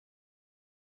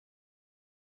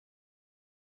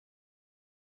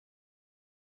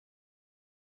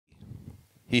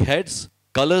He heads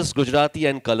Colors Gujarati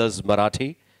and Colors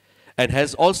Marathi and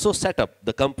has also set up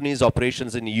the company's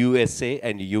operations in USA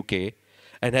and UK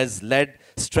and has led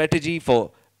strategy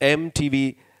for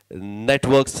MTV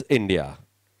Networks India.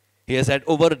 He has had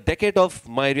over a decade of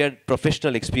myriad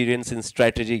professional experience in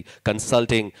strategy,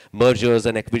 consulting, mergers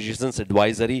and acquisitions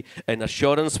advisory, and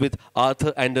assurance with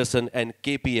Arthur Andersen and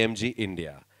KPMG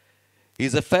India. He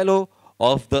is a fellow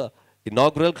of the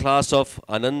inaugural class of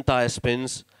Ananta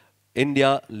Aspen's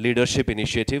India Leadership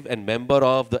Initiative and member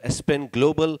of the Aspen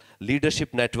Global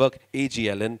Leadership Network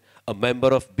AGLN, a member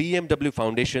of BMW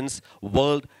Foundation's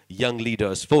World Young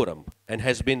Leaders Forum, and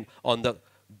has been on the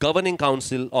governing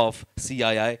council of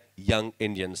CII Young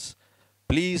Indians.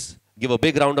 Please give a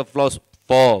big round of applause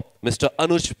for Mr.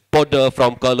 Anuj Poddar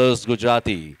from Colors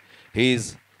Gujarati. He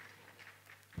is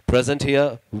present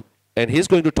here and he's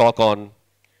going to talk on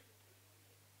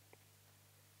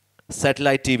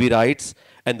satellite TV rights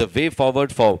and the way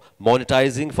forward for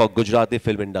monetizing for Gujarati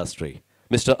film industry.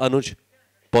 Mr. Anuj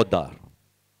Poddar.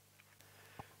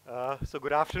 So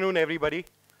good afternoon, everybody.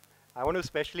 I want to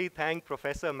especially thank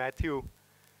Professor Matthew.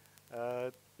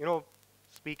 You know,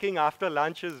 speaking after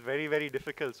lunch is very, very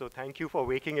difficult. So thank you for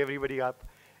waking everybody up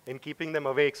and keeping them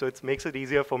awake. So it makes it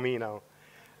easier for me now.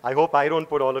 I hope I don't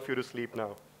put all of you to sleep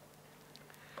now.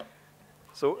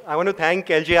 So I want to thank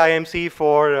LJIMC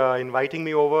for inviting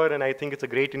me over, and I think it's a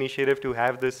great initiative to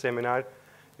have this seminar.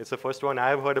 It's the first one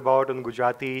I've heard about on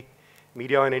Gujarati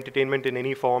media and entertainment in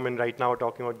any form, and right now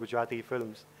talking about Gujarati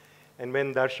films. And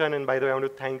when Darshan, and by the way, I want to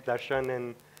thank Darshan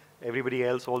and everybody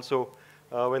else also,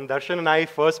 when Darshan and I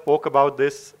first spoke about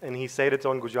this, and he said it's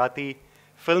on Gujarati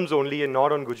films only and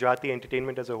not on Gujarati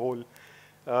entertainment as a whole,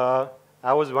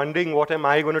 I was wondering what am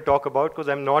I going to talk about, because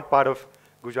I'm not part of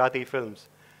Gujarati films.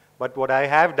 But what I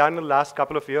have done in the last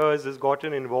couple of years is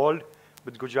gotten involved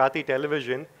with Gujarati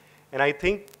television. And I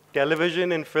think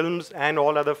television and films and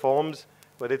all other forms,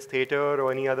 whether it's theater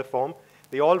or any other form,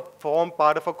 they all form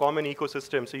part of a common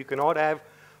ecosystem. So you cannot have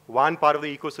one part of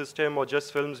the ecosystem or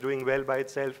just films doing well by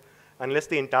itself unless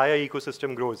the entire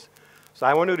ecosystem grows. So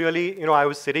I want to really, you know, I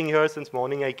was sitting here since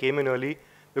morning. I came in early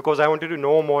because I wanted to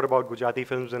know more about Gujarati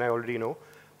films than I already know.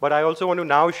 But I also want to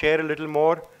now share a little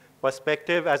more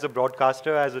perspective as a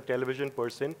broadcaster, as a television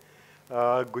person.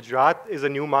 Gujarat is a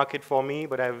new market for me,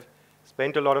 but I've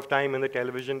spent a lot of time in the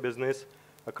television business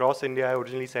across India. I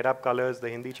originally set up Colors, the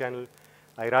Hindi channel.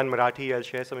 I run Marathi. I'll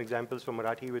share some examples from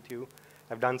Marathi with you.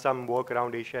 I've done some work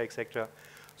around Asia, etc.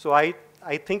 So I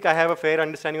think I have a fair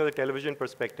understanding of the television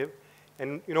perspective.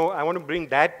 And you know, I want to bring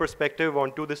that perspective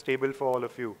onto this table for all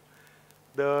of you.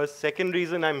 The second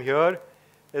reason I'm here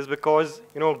is because,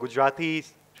 you know, Gujarati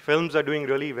films are doing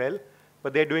really well,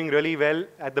 but they're doing really well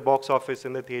at the box office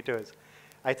in the theaters.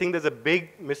 I think there's a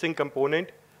big missing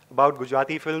component about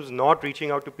Gujarati films not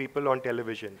reaching out to people on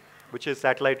television, which is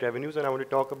satellite revenues, and I want to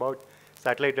talk about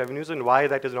satellite revenues and why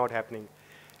that is not happening.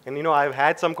 And you know, I've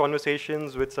had some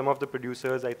conversations with some of the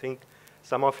producers. I think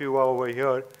some of you are over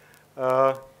here.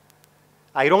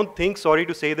 I don't think, sorry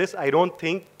to say this, I don't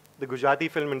think the Gujarati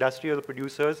film industry or the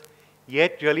producers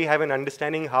yet really have an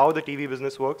understanding how the TV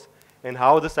business works and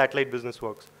how the satellite business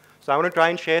works. So I want to try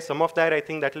and share some of that. I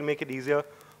think that will make it easier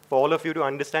for all of you to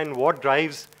understand what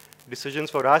drives decisions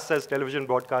for us as television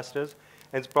broadcasters,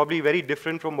 and it's probably very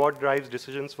different from what drives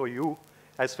decisions for you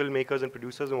as filmmakers and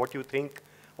producers and what you think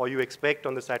or you expect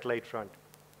on the satellite front.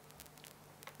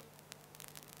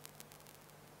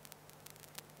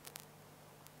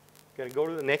 Can I go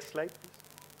to the next slide, please?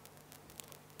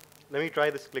 Let me try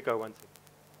this clicker once.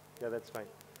 Yeah, that's fine.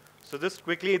 So just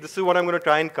quickly, this is what I'm going to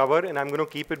try and cover, and I'm going to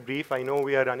keep it brief. I know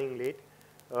we are running late.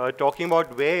 Talking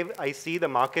about where I see the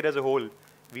market as a whole.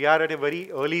 We are at a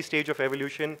very early stage of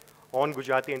evolution on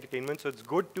Gujarati entertainment, so it's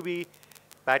good to be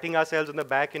patting ourselves on the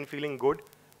back and feeling good,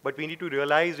 but we need to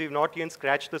realize we've not yet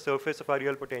scratched the surface of our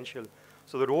real potential.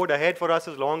 So the road ahead for us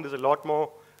is long. There's a lot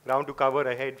more ground to cover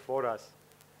ahead for us.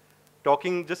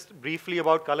 Talking just briefly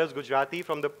about Colors Gujarati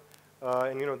from the,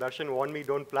 and you know, Darshan warned me,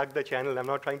 don't plug the channel. I'm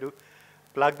not trying to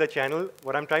plug the channel.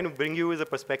 What I'm trying to bring you is a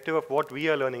perspective of what we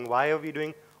are learning. Why are we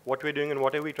doing what we're doing and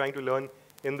what are we trying to learn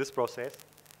in this process?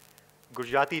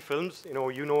 Gujarati films,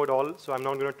 you know it all, so I'm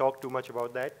not going to talk too much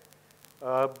about that.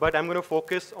 But I'm going to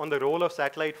focus on the role of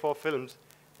satellite for films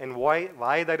and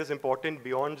why that is important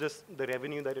beyond just the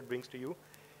revenue that it brings to you.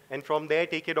 And from there,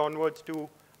 take it onwards to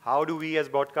how do we as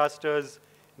broadcasters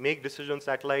make decisions on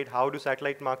satellite, how do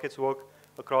satellite markets work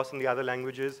across in the other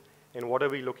languages, and what are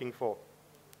we looking for?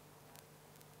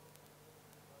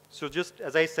 So just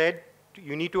as I said,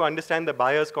 you need to understand the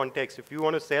buyer's context. If you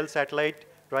want to sell satellite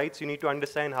rights, you need to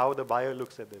understand how the buyer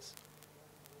looks at this.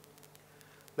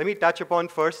 Let me touch upon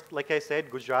first, like I said,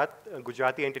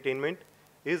 Gujarati entertainment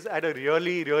is at a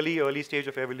really, really early stage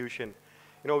of evolution.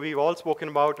 You know, we've all spoken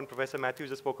about, and Professor Matthews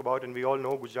just spoke about, and we all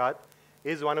know Gujarat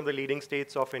is one of the leading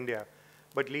states of India.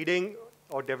 But leading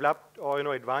or developed or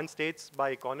advanced states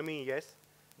by economy, yes.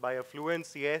 By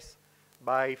affluence, yes.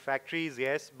 By factories,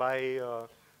 yes. By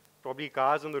probably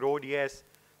cars on the road, yes.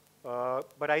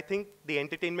 But I think the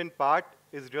entertainment part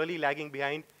is really lagging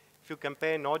behind if you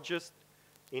compare not just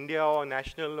India or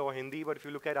national or Hindi, but if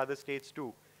you look at other states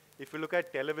too. If you look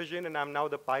at television, and I'm now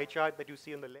the pie chart that you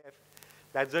see on the left,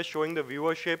 that's just showing the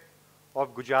viewership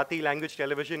of Gujarati language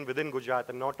television within Gujarat.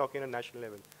 I'm not talking at a national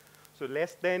level. So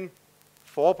less than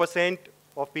 4%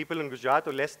 of people in Gujarat,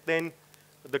 or less than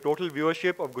the total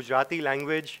viewership of Gujarati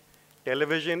language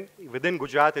television within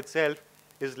Gujarat itself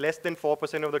is less than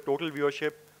 4% of the total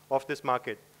viewership of this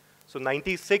market. So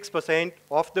 96%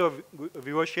 of the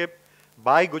viewership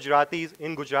by Gujaratis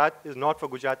in Gujarat is not for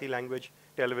Gujarati language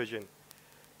television.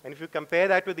 And if you compare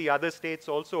that with the other states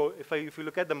also, if you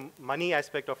look at the money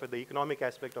aspect of it, the economic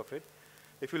aspect of it,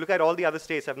 if you look at all the other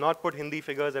states, I've not put Hindi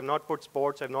figures, I've not put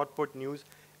sports, I've not put news,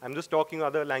 I'm just talking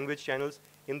other language channels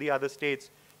in the other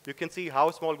states. You can see how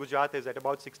small Gujarat is at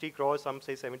about 60 crores, some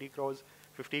say 70 crores,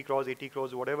 50 crores, 80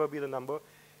 crores, whatever be the number.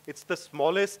 It's the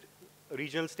smallest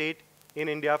regional state in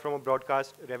India from a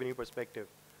broadcast revenue perspective.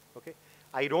 Okay?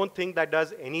 I don't think that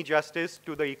does any justice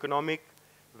to the economic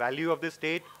value of the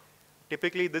state.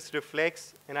 Typically, this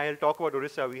reflects, and I'll talk about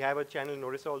Orissa. We have a channel in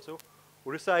Orissa also.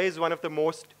 Orissa is one of the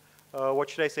most, what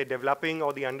should I say, developing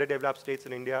or the underdeveloped states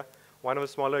in India, one of the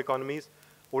smaller economies.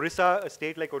 Orissa, a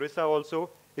state like Orissa also,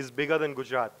 is bigger than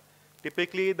Gujarat.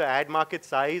 Typically, the ad market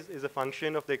size is a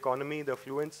function of the economy, the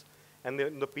affluence, and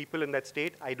the people in that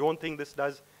state. I don't think this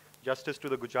does justice to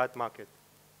the Gujarat market.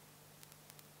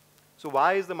 So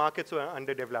why is the market so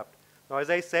underdeveloped? Now, as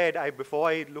I said, before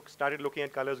I started looking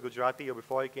at Colors Gujarati, or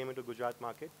before I came into Gujarat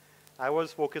market, I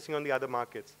was focusing on the other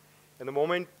markets. And the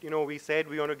moment we said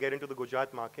we want to get into the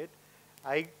Gujarat market,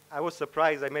 I was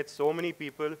surprised. I met so many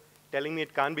people telling me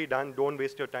it can't be done, don't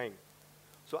waste your time.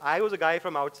 So I was a guy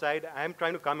from outside. I'm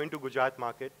trying to come into Gujarat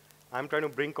market. I'm trying to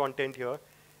bring content here.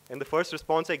 And the first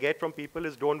response I get from people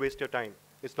is, don't waste your time.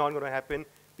 It's not going to happen.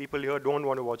 People here don't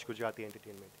want to watch Gujarati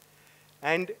entertainment.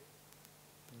 And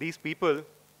these people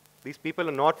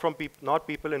are not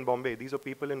people in Bombay. These are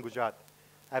people in Gujarat.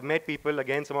 I've met people,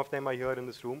 again, some of them are here in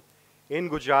this room, in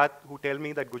Gujarat who tell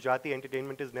me that Gujarati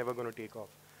entertainment is never going to take off.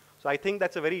 So I think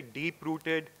that's a very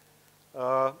deep-rooted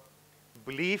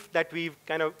belief that we've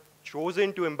kind of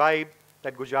chosen to imbibe,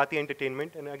 that Gujarati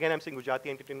entertainment, and again, I'm saying Gujarati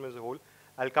entertainment as a whole,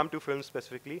 I'll come to films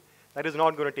specifically, that is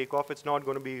not going to take off. It's not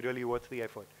going to be really worth the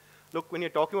effort. Look, when you're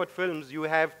talking about films, you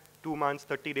have 2 months,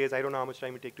 30 days, I don't know how much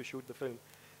time it takes to shoot the film,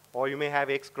 or you may have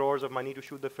X crores of money to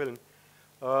shoot the film.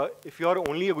 If you're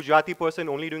only a Gujarati person,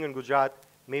 only doing in Gujarat,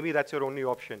 maybe that's your only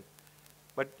option.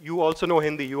 But you also know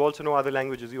Hindi, you also know other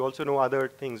languages, you also know other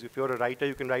things. If you're a writer,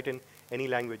 you can write in any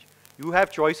language. You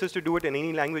have choices to do it in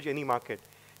any language, any market.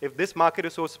 If this market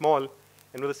is so small,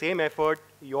 and with the same effort,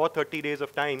 your 30 days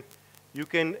of time, you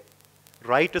can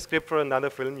write a script for another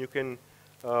film, you can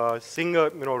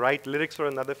write lyrics for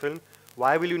another film.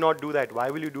 Why will you not do that? Why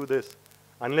will you do this?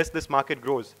 Unless this market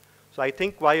grows. So I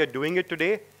think why you're doing it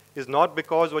today is not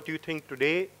because what you think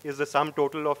today is the sum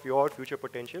total of your future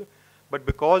potential, but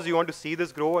because you want to see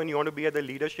this grow and you want to be at the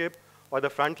leadership or the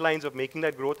front lines of making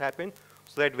that growth happen,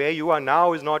 so that where you are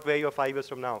now is not where you are 5 years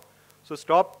from now. So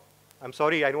stop. I'm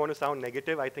sorry, I don't want to sound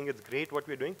negative. I think it's great what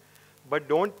we're doing. But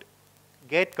don't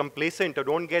get complacent or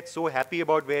don't get so happy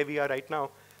about where we are right now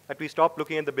that we stop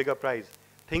looking at the bigger prize.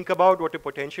 Think about what your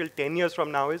potential 10 years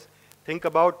from now is. Think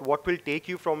about what will take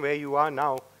you from where you are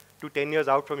now to 10 years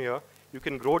out from here. You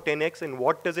can grow 10x, and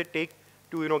what does it take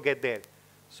to get there?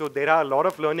 So there are a lot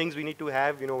of learnings we need to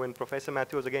have. When Professor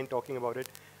Matthew was again talking about it,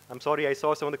 I'm sorry, I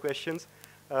saw some of the questions.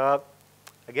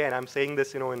 Again, I'm saying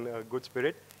this in a good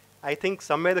spirit. I think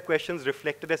somewhere the questions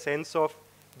reflected a sense of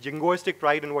jingoistic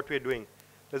pride in what we're doing.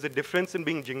 There's a difference in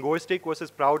being jingoistic versus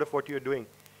proud of what you're doing.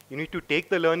 You need to take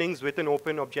the learnings with an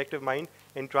open, objective mind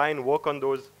and try and work on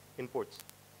those inputs.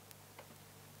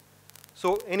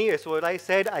 So anyway, so what I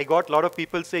said, I got a lot of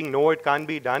people saying, no, it can't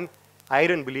be done. I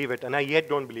didn't believe it, and I yet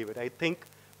don't believe it. I think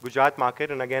Gujarat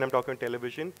market, and again I'm talking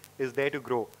television, is there to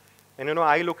grow. And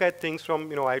I look at things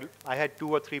from, I had 2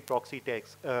 or 3 proxy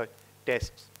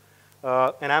tests.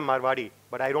 And I'm Marwadi,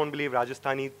 but I don't believe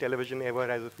Rajasthani television ever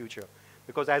has a future.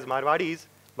 Because as Marwadis,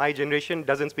 my generation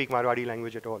doesn't speak Marwadi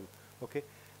language at all. Okay?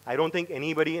 I don't think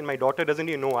anybody, and my daughter doesn't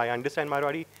even know I understand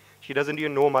Marwadi. She doesn't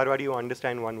even know Marwadi or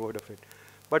understand one word of it.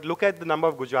 But look at the number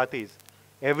of Gujaratis.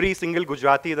 Every single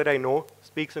Gujarati that I know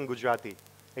speaks in Gujarati.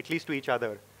 at least to each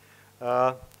other.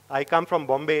 I come from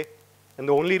Bombay, and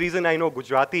the only reason I know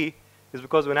Gujarati is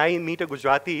because when I meet a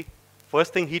Gujarati,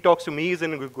 first thing he talks to me is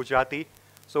in Gujarati.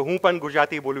 So, હું પણ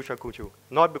Gujarati બોલું શકું છું.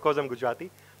 Not because I'm Gujarati,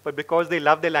 but because they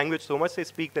love their language so much, they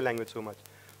speak the language so much.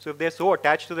 So, if they're so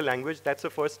attached to the language, that's the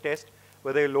first test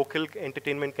whether local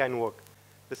entertainment can work.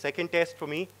 The second test for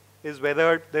me is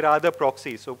whether there are other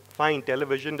proxies. So, fine,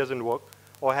 television doesn't work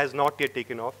or has not yet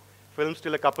taken off. Films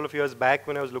till a couple of years back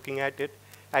when I was looking at it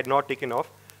had not taken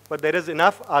off. But there is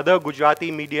enough other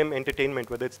Gujarati medium entertainment,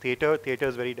 whether it's theatre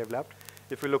is very developed.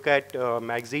 If you look at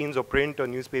magazines or print or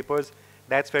newspapers,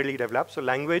 that's fairly developed. So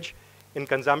language in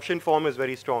consumption form is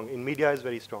very strong, in media is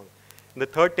very strong. And the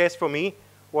third test for me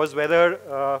was whether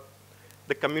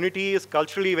the community is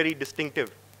culturally very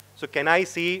distinctive. So can I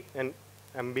see, and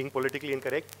I'm being politically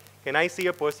incorrect, can I see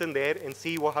a person there and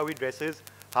see how he dresses,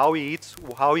 how he eats,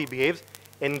 how he behaves,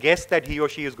 and guess that he or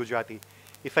she is Gujarati?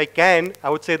 If I can, I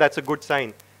would say that's a good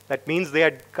sign. That means they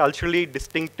are culturally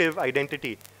distinctive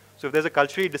identity. So if there's a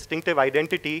culturally distinctive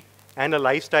identity and a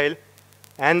lifestyle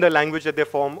and the language that they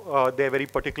form, they're very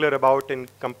particular about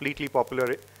and completely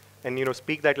popular and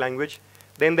speak that language,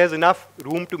 then there's enough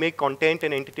room to make content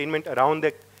and entertainment around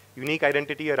their unique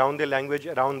identity, around their language,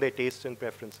 around their tastes and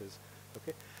preferences.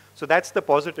 Okay? So that's the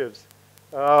positives.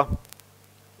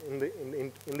 In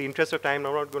the interest of time,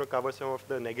 I'm not going to cover some of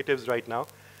the negatives right now.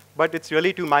 But it's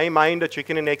really, to my mind, a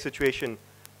chicken and egg situation.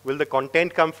 Will the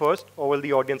content come first or will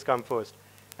the audience come first?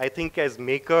 I think as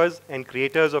makers and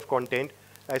creators of content,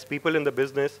 as people in the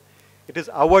business, it is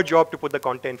our job to put the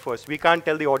content first. We can't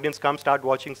tell the audience, come start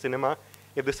watching cinema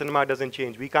if the cinema doesn't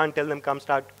change. We can't tell them, come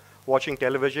start watching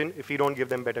television if we don't give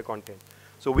them better content.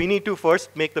 So we need to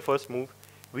first make the first move.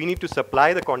 We need to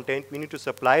supply the content. We need to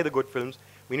supply the good films.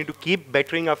 We need to keep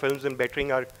bettering our films and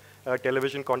bettering our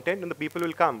television content, and the people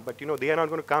will come. But they are not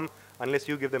going to come unless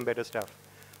you give them better stuff.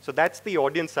 So that's the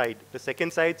audience side. The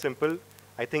second side, simple.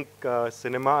 I think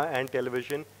cinema and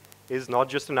television is not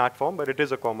just an art form, but it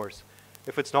is a commerce.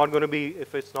 If it's not going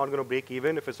to break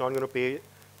even, if it's not going to pay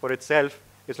for itself,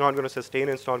 it's not going to sustain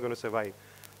and it's not going to survive.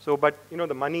 So, but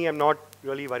the money I'm not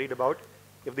really worried about.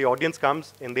 If the audience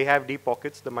comes and they have deep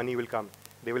pockets, the money will come.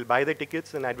 They will buy the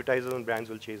tickets and advertisers and brands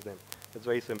will chase them. It's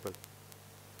very simple.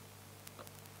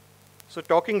 So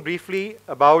talking briefly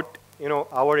about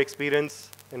our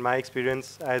experience and my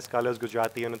experience as Colors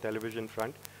Gujarati on a television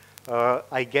front,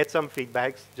 I get some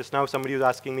feedbacks. Just now somebody was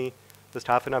asking me just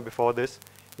half an hour before this.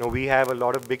 We have a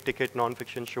lot of big ticket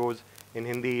non-fiction shows in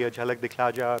Hindi, Jhalak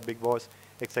Dikhla Ja, Big Boss,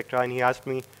 etc. And he asked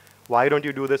me, why don't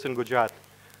you do this in Gujarat?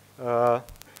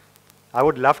 I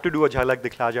would love to do a Jhalak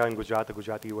Dikhla Ja in Gujarat, a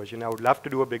Gujarati version. I would love to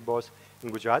do a Big Boss in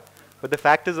Gujarat. But the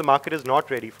fact is the market is not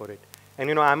ready for it.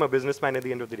 And I'm a businessman at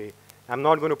the end of the day. I'm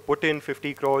not going to put in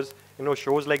 50 crores.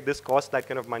 Shows like this cost that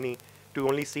kind of money to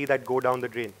only see that go down the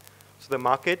drain. So the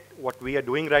market, what we are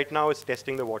doing right now is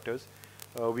testing the waters.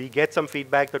 We get some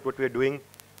feedback that what we are doing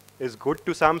is good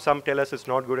to some tell us it's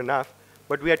not good enough.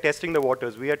 But we are testing the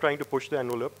waters. We are trying to push the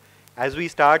envelope. As we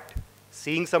start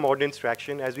seeing some audience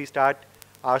traction, as we start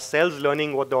ourselves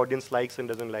learning what the audience likes and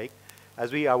doesn't like,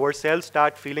 as we ourselves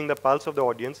start feeling the pulse of the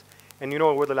audience, and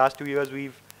over the last 2 years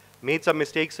we've made some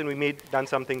mistakes and done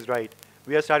some things right.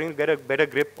 We are starting to get a better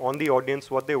grip on the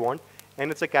audience, what they want,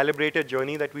 and it's a calibrated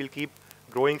journey that we'll keep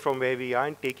growing from where we are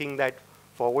and taking that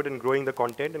forward and growing the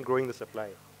content and growing the supply.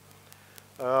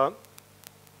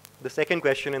 The second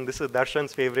question, and this is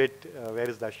Darshan's favorite, where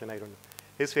is Darshan? I don't know.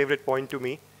 His favorite point to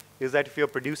me is that if you're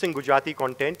producing Gujarati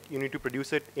content, you need to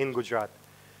produce it in Gujarat.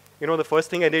 The first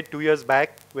thing I did 2 years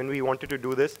back when we wanted to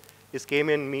do this is come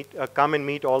and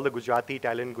meet all the Gujarati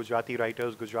talent, Gujarati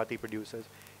writers, Gujarati producers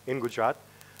in Gujarat.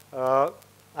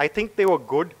 I think they were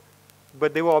good,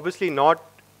 but they were obviously not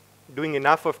doing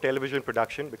enough of television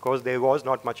production because there was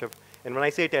not much of, and when I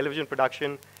say television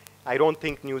production, I don't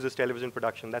think news is television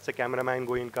production. That's a cameraman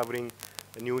going and covering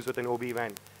the news with an OB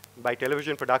van. By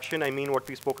television production, I mean what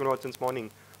we've spoken about since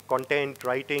morning. Content,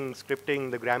 writing,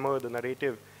 scripting, the grammar, the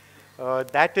narrative.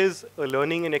 That is a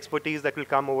learning and expertise that will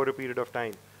come over a period of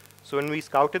time. So when we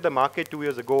scouted the market 2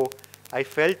 years ago, I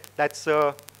felt that's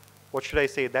a, what should I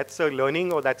say, that's a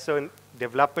learning or that's a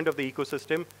development of the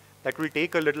ecosystem that will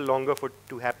take a little longer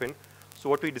to happen. So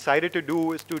what we decided to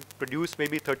do is to produce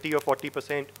maybe 30 or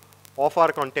 40% of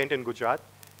our content in Gujarat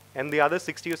and the other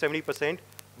 60 or 70%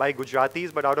 by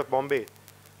Gujaratis but out of Bombay.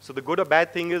 So the good or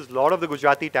bad thing is a lot of the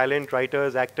Gujarati talent,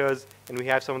 writers, actors, and we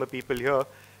have some of the people here,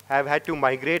 have had to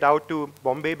migrate out to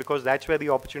Bombay because that's where the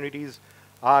opportunities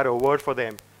are over for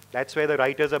them. That's where the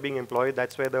writers are being employed.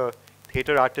 That's where the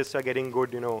theater artists are getting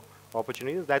good,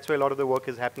 opportunities. That's where a lot of the work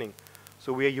is happening.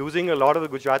 So we are using a lot of the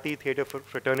Gujarati theater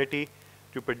fraternity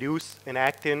to produce and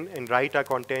act in and write our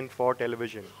content for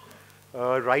television.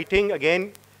 Writing,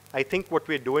 again, I think what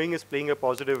we're doing is playing a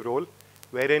positive role,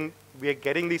 wherein we are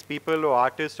getting these people or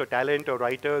artists or talent or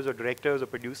writers or directors or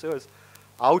producers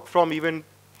out from even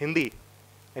Hindi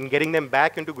and getting them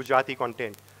back into Gujarati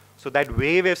content. So that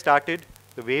wave has started,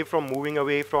 the wave from moving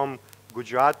away from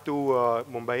Gujarat to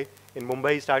Mumbai, in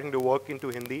Mumbai starting to work into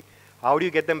Hindi. How do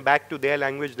you get them back to their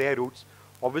language, their roots?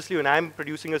 Obviously, when I'm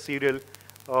producing a serial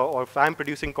or if I'm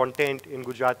producing content in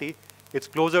Gujarati, it's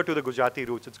closer to the Gujarati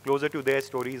roots. It's closer to their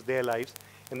stories, their lives,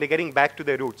 and they're getting back to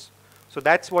their roots. So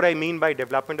that's what I mean by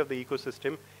development of the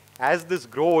ecosystem. As this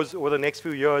grows over the next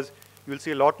few years, you'll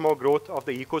see a lot more growth of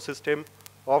the ecosystem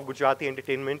of Gujarati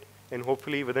entertainment and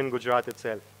hopefully within Gujarat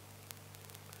itself.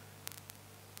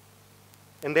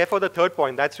 And therefore, the third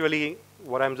point, that's really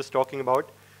what I'm just talking about.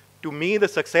 To me, the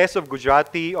success of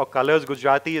Gujarati or Colors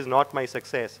Gujarati is not my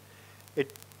success.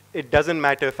 It doesn't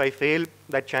matter. If I fail,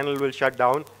 that channel will shut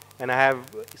down and I have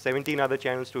 17 other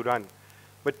channels to run.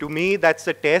 But to me, that's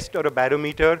a test or a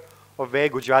barometer of where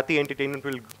Gujarati entertainment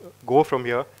will go from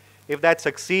here. If that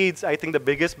succeeds, I think the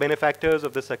biggest benefactors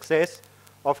of the success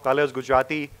of Colors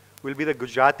Gujarati will be the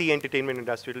Gujarati entertainment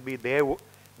industry. It will be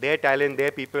their talent,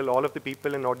 their people, all of the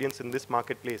people and audience in this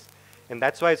marketplace. And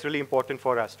that's why it's really important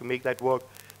for us to make that work.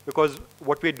 Because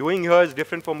what we're doing here is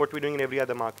different from what we're doing in every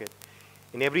other market.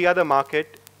 In every other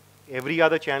market, every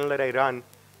other channel that I run,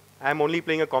 I'm only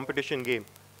playing a competition game.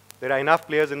 There are enough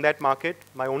players in that market.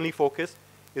 My only focus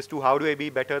is to how do I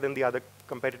be better than the other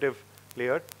competitive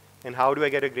player and how do I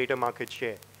get a greater market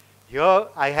share. Here,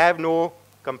 I have no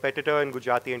competitor in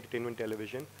Gujarati entertainment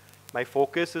television. My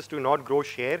focus is to not grow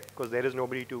share because there is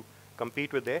nobody to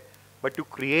compete with there, but to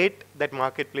create that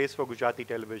marketplace for Gujarati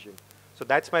television. So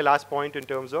that's my last point in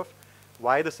terms of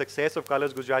why the success of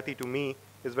Colors Gujarati to me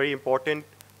is very important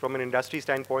from an industry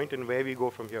standpoint and where we go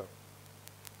from here.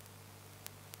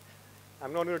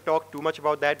 I'm not going to talk too much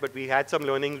about that, but we had some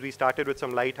learnings. We started with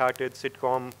some light-hearted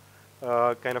sitcom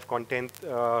kind of content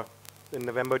in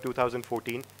November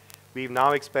 2014. We're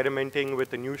now experimenting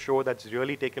with a new show that's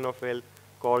really taken off well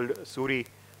called Suri.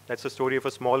 That's the story of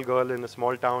a small girl in a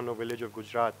small town or village of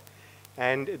Gujarat.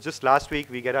 And just last week,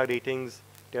 we get our ratings,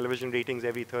 television ratings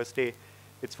every Thursday.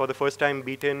 It's for the first time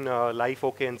beaten Life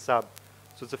OK and Sub.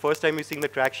 So it's the first time we're seeing the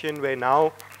traction where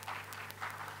now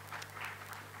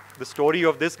the story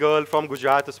of this girl from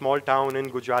Gujarat, a small town in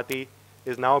Gujarati,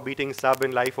 is now beating Sub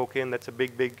in Life OK, and that's a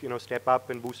big, big step up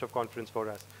and boost of confidence for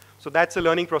us. So that's a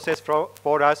learning process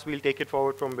for us. We'll take it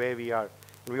forward from where we are.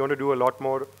 And we want to do a lot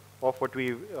more of what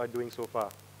we are doing so far.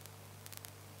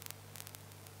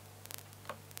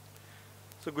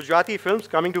 So Gujarati films,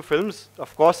 coming to films,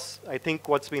 of course, I think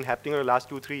what's been happening in the last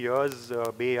 2-3 years,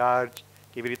 Beyar,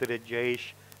 Kevirita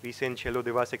Jayesh, recent Chhello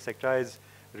Divas, etc., is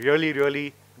really,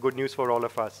 really good news for all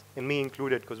of us, and me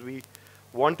included, because we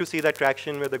want to see that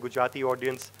traction where the Gujarati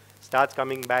audience starts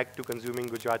coming back to consuming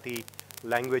Gujarati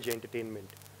language entertainment.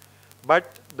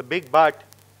 But the big but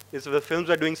is if the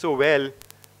films are doing so well,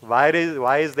 why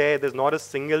is there's not a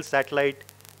single satellite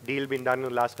deal been done in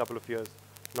the last couple of years?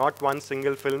 Not one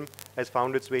single film has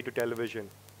found its way to television.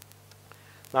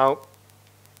 Now,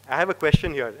 I have a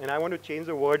question here, and I want to change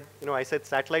the word. I said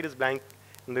satellite is blank,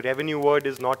 and the revenue word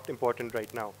is not important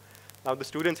right now. Now, the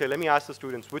students here, let me ask the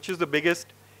students, which is the biggest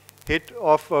hit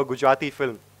of a Gujarati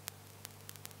film?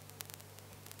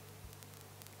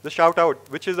 Just shout out,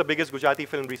 which is the biggest Gujarati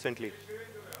film recently?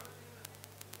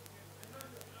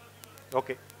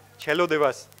 Okay, Chhello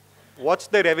Divas. What's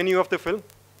the revenue of the film?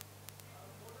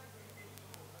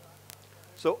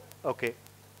 So, okay.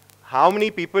 How many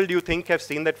people do you think have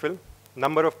seen that film?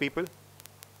 Number of people?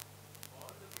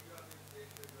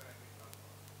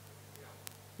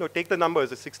 No, take the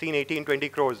numbers, it's 16, 18, 20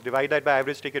 crores. Divide that by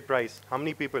average ticket price. How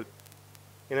many people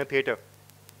in a theater?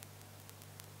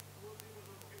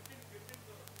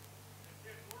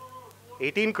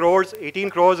 18 crores,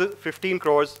 15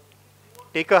 crores.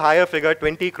 Take a higher figure,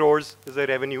 20 crores is the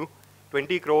revenue.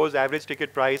 20 crores, average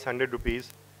ticket price, 100 rupees,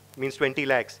 means 20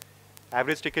 lakhs.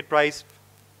 Average ticket price,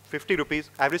 50 rupees.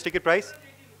 Average ticket price?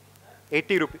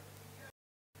 80 rupees.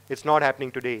 It's not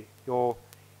happening today. Your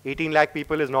 18 lakh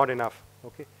people is not enough.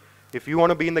 Okay? If you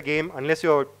want to be in the game, unless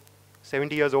you're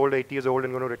 70 years old, 80 years old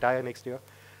and going to retire next year,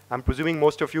 I'm presuming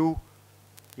most of you,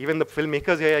 even the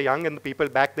filmmakers here are young and the people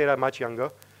back there are much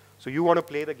younger. So you want to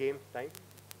play the game, time?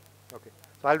 Okay.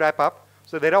 So I'll wrap up.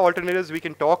 So there are alternatives. We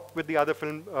can talk with the other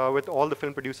film, with all the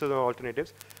film producers on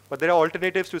alternatives. But there are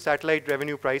alternatives to satellite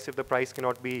revenue price if the price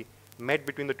cannot be met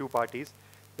between the two parties.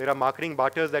 There are marketing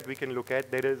barters that we can look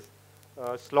at. There is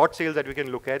slot sales that we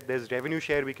can look at. There's revenue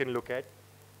share we can look at.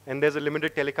 And there's a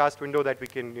limited telecast window that we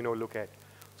can look at.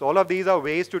 So all of these are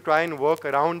ways to try and work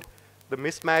around the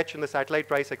mismatch in the satellite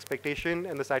price expectation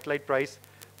and the satellite price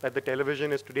that the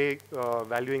television is today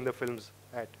valuing the films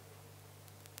at.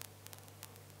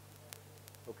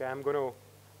 Okay, I'm going to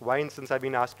wind since I've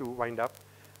been asked to wind up.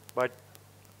 But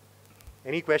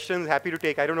any questions, happy to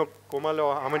take. I don't know, Komal,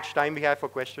 or how much time we have for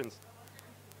questions.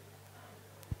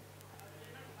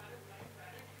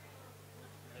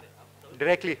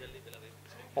 Directly.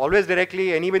 Always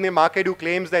directly. Anyone in the market who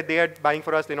claims that they are buying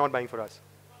for us, they're not buying for us.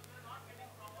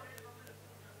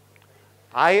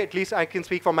 At least I can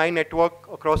speak for my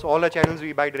network. Across all the channels,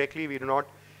 we buy directly. We do not.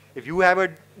 If you have a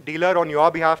dealer on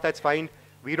your behalf, that's fine.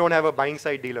 We don't have a buying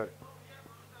side dealer.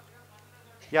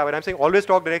 Yeah, but I'm saying always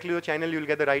talk directly to the channel. You'll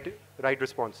get the right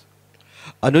response.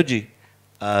 Anuj,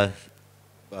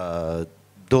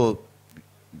 though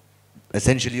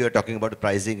essentially you're talking about the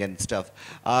pricing and stuff,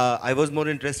 I was more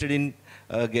interested in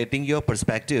getting your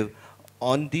perspective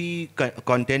on the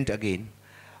content again.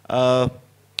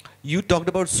 You talked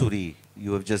about Suri,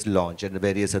 you have just launched, and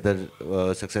various other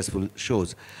successful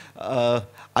shows.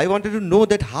 I wanted to know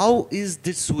that how is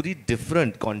this Suri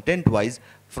different content-wise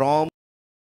from...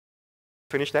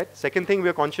 Finish that. Second thing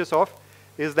we're conscious of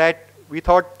is that we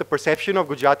thought the perception of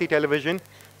Gujarati television,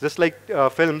 just like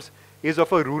films, is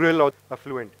of a rural or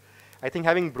affluent. I think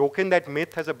having broken that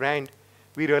myth as a brand,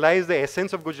 we realize the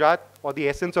essence of Gujarat or the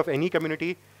essence of any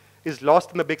community is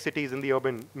lost in the big cities, in the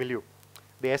urban milieu.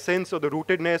 The essence or the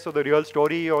rootedness or the real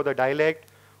story or the dialect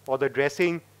or the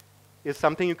dressing is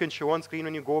something you can show on screen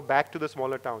when you go back to the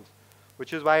smaller towns,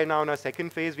 which is why now in our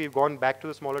second phase we've gone back to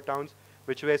the smaller towns,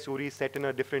 which where Suri is set in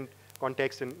a different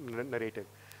context and narrative.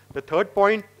 The third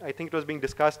point, I think it was being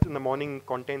discussed in the morning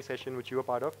content session which you were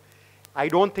part of. I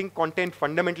don't think content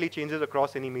fundamentally changes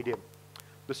across any medium.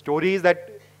 The stories that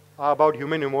are about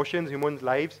human emotions, human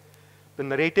lives, the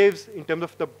narratives in terms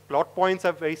of the plot points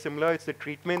are very similar. It's the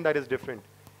treatment that is different.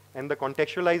 And the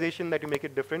contextualization that you make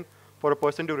it different for a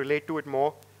person to relate to it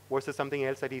more versus something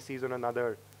else that he sees in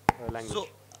another language. So,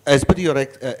 as per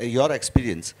your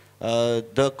experience,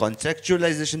 the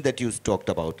contextualization that you talked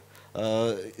about,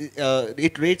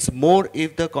 it rates more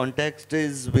if the context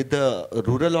is with the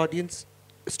rural audience,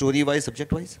 story-wise,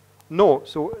 subject-wise? No,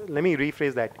 so let me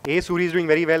rephrase that. Suri is doing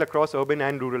very well across urban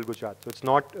and rural Gujarat. So it's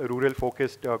not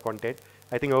rural-focused content.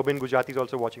 I think urban Gujarati is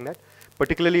also watching that,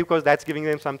 particularly because that's giving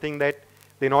them something that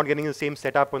they're not getting the same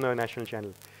setup on a national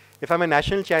channel. If I'm a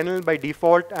national channel, by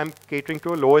default, I'm catering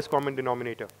to a lowest common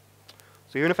denominator.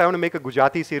 So even if I want to make a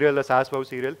Gujarati serial, a Saas Bahu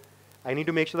serial, I need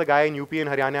to make sure the guy in UP and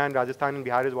Haryana and Rajasthan and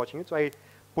Bihar is watching it. So I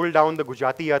pull down the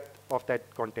Gujaratiyat of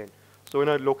that content. So in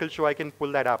a local show, I can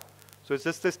pull that up. So it's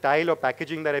just the style or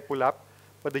packaging that I pull up,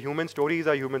 but the human stories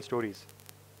are human stories.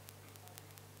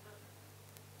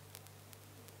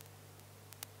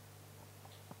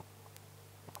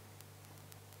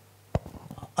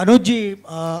 Anuj,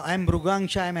 I am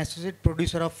Mrugangsha. I am associate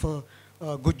producer of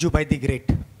Gujju by the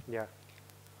Great. Yeah.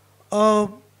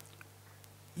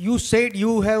 You said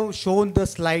you have shown the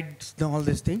slides and all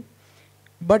this thing,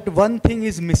 but one thing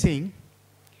is missing.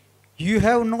 You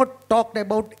have not talked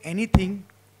about anything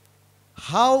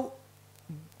how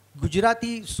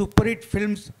Gujarati super hit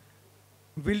films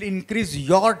will increase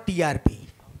your TRP.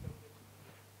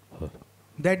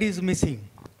 That is missing.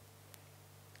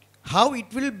 How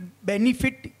it will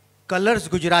benefit Colors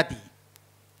Gujarati.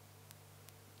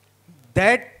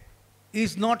 That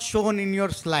is not shown in your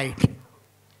slide.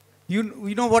 You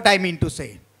know what I mean to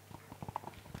say.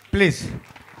 Please.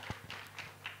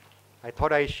 I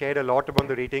thought I shared a lot about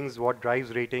the ratings, what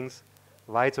drives ratings,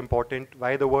 why it's important,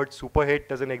 why the word super hit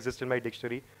doesn't exist in my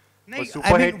dictionary. I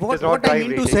mean, what I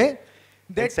mean to say,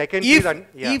 that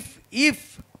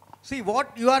if see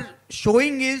what you are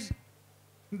showing is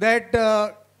that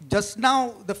just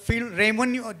now the film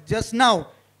revenue, just now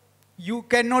you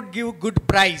cannot give good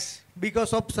price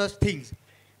because of such things.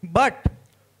 But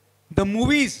the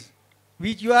movies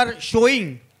which you are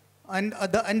showing and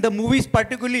the movies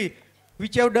particularly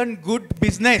which have done good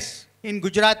business in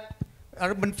Gujarat,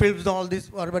 urban films, all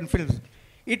these urban films,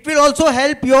 it will also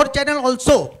help your channel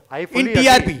also in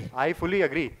TRP. I fully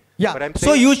agree. Yeah. But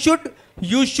so you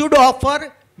should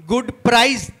offer good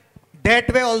price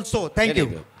that way also. Thank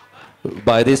you.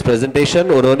 By this presentation,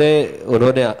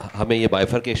 उन्होंने हमें ये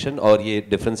bifurcation और ये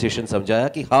differentiation समझाया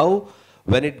कि how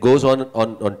when it goes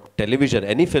on television,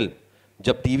 any film,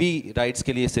 जब TV rights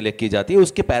के लिए select की जाती है,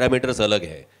 उसके parameters अलग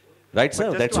हैं. Right,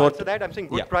 sir? That's what. Answer that, I'm saying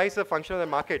good price is a function of the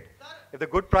market. If the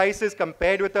good price is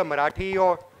compared with a Marathi,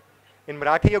 or in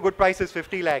Marathi, a good price is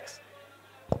 50 lakhs.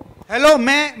 Hello,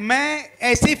 मैं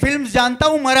ऐसी films जानता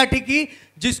हूँ मराठी की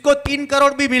जिसको 3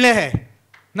 करोड़ भी मिले हैं.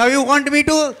 Now you want me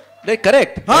to नहीं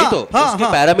करेक्ट नहीं तो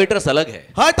उसके पैरामीटर्स अलग है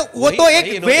हाँ तो वो तो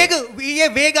एक वेग ये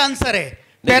वेग आंसर है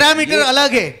पैरामीटर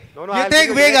अलग है ये तो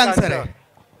एक वेग आंसर है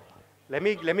let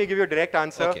me give you a direct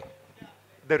answer okay.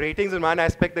 The ratings in one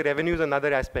aspect, the revenue is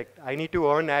another aspect. I need to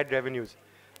earn ad revenues.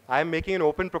 I am making an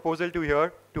open proposal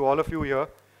to all of you here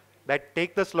that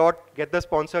take the slot, get the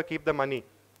sponsor, keep the money.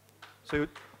 So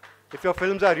if your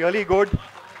films are really good,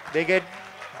 they get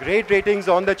great ratings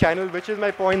on the channel, which is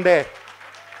my point there.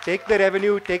 Take the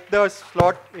revenue, take the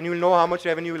slot, and you'll know how much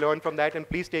revenue you'll earn from that, and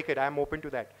please take it. I'm open to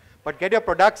that. But get your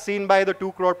product seen by the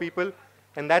 2 crore people,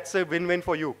 and that's a win-win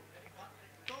for you.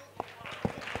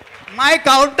 My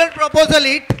counter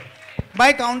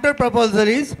proposal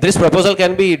is this proposal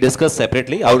can be discussed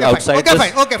separately outside okay, this.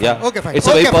 Fine. Okay, fine. Yeah. Okay, fine. It's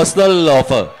a very personal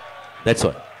offer. That's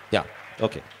why. Yeah.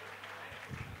 Okay.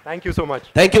 Thank you so much.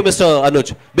 Thank you, Mr.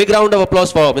 Anuj. Big round of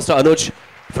applause for Mr. Anuj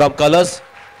from Colors.